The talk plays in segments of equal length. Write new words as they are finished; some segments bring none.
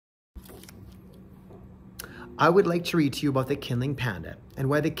I would like to read to you about the Qinling Panda and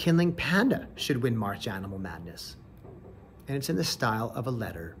why the Qinling Panda should win March Animal Madness. And it's in the style of a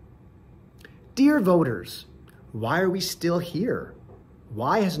letter. Dear voters, why are we still here?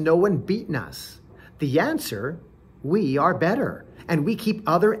 Why has no one beaten us? The answer, we are better, and we keep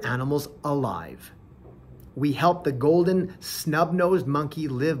other animals alive. We help the golden snub-nosed monkey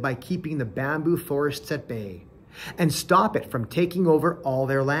live by keeping the bamboo forests at bay and stop it from taking over all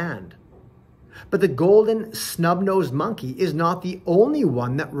their land. But the golden snub-nosed monkey is not the only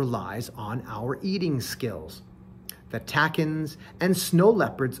one that relies on our eating skills. The takins and snow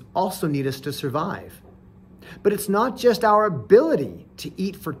leopards also need us to survive. But it's not just our ability to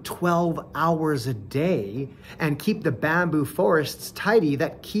eat for 12 hours a day and keep the bamboo forests tidy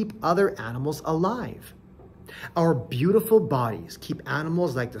that keep other animals alive. Our beautiful bodies keep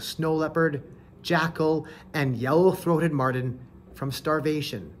animals like the snow leopard, jackal, and yellow-throated marten from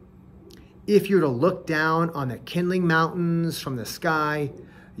starvation. If you were to look down on the Qinling Mountains from the sky,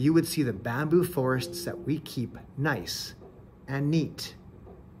 you would see the bamboo forests that we keep nice and neat.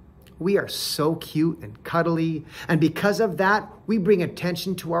 We are so cute and cuddly, and because of that, we bring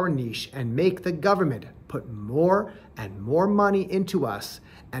attention to our niche and make the government put more and more money into us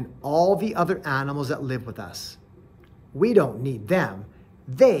and all the other animals that live with us. We don't need them,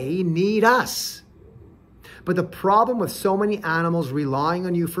 they need us. But the problem with so many animals relying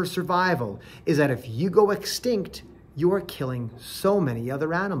on you for survival is that if you go extinct, you are killing so many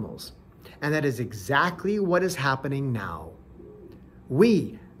other animals. And that is exactly what is happening now.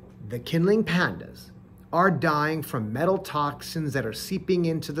 We, the Qinling pandas, are dying from metal toxins that are seeping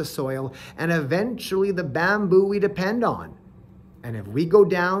into the soil and eventually the bamboo we depend on. And if we go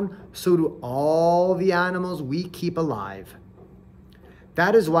down, so do all the animals we keep alive.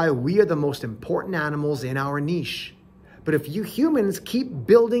 That is why we are the most important animals in our niche. But if you humans keep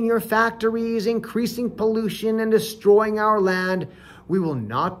building your factories, increasing pollution, and destroying our land, we will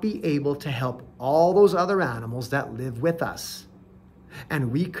not be able to help all those other animals that live with us.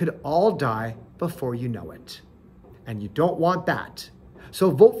 And we could all die before you know it. And you don't want that. So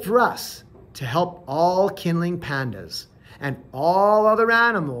vote for us to help all Qinling pandas and all other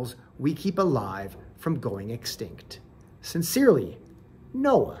animals we keep alive from going extinct. Sincerely,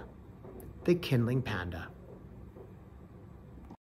 Noah, the Qinling Panda.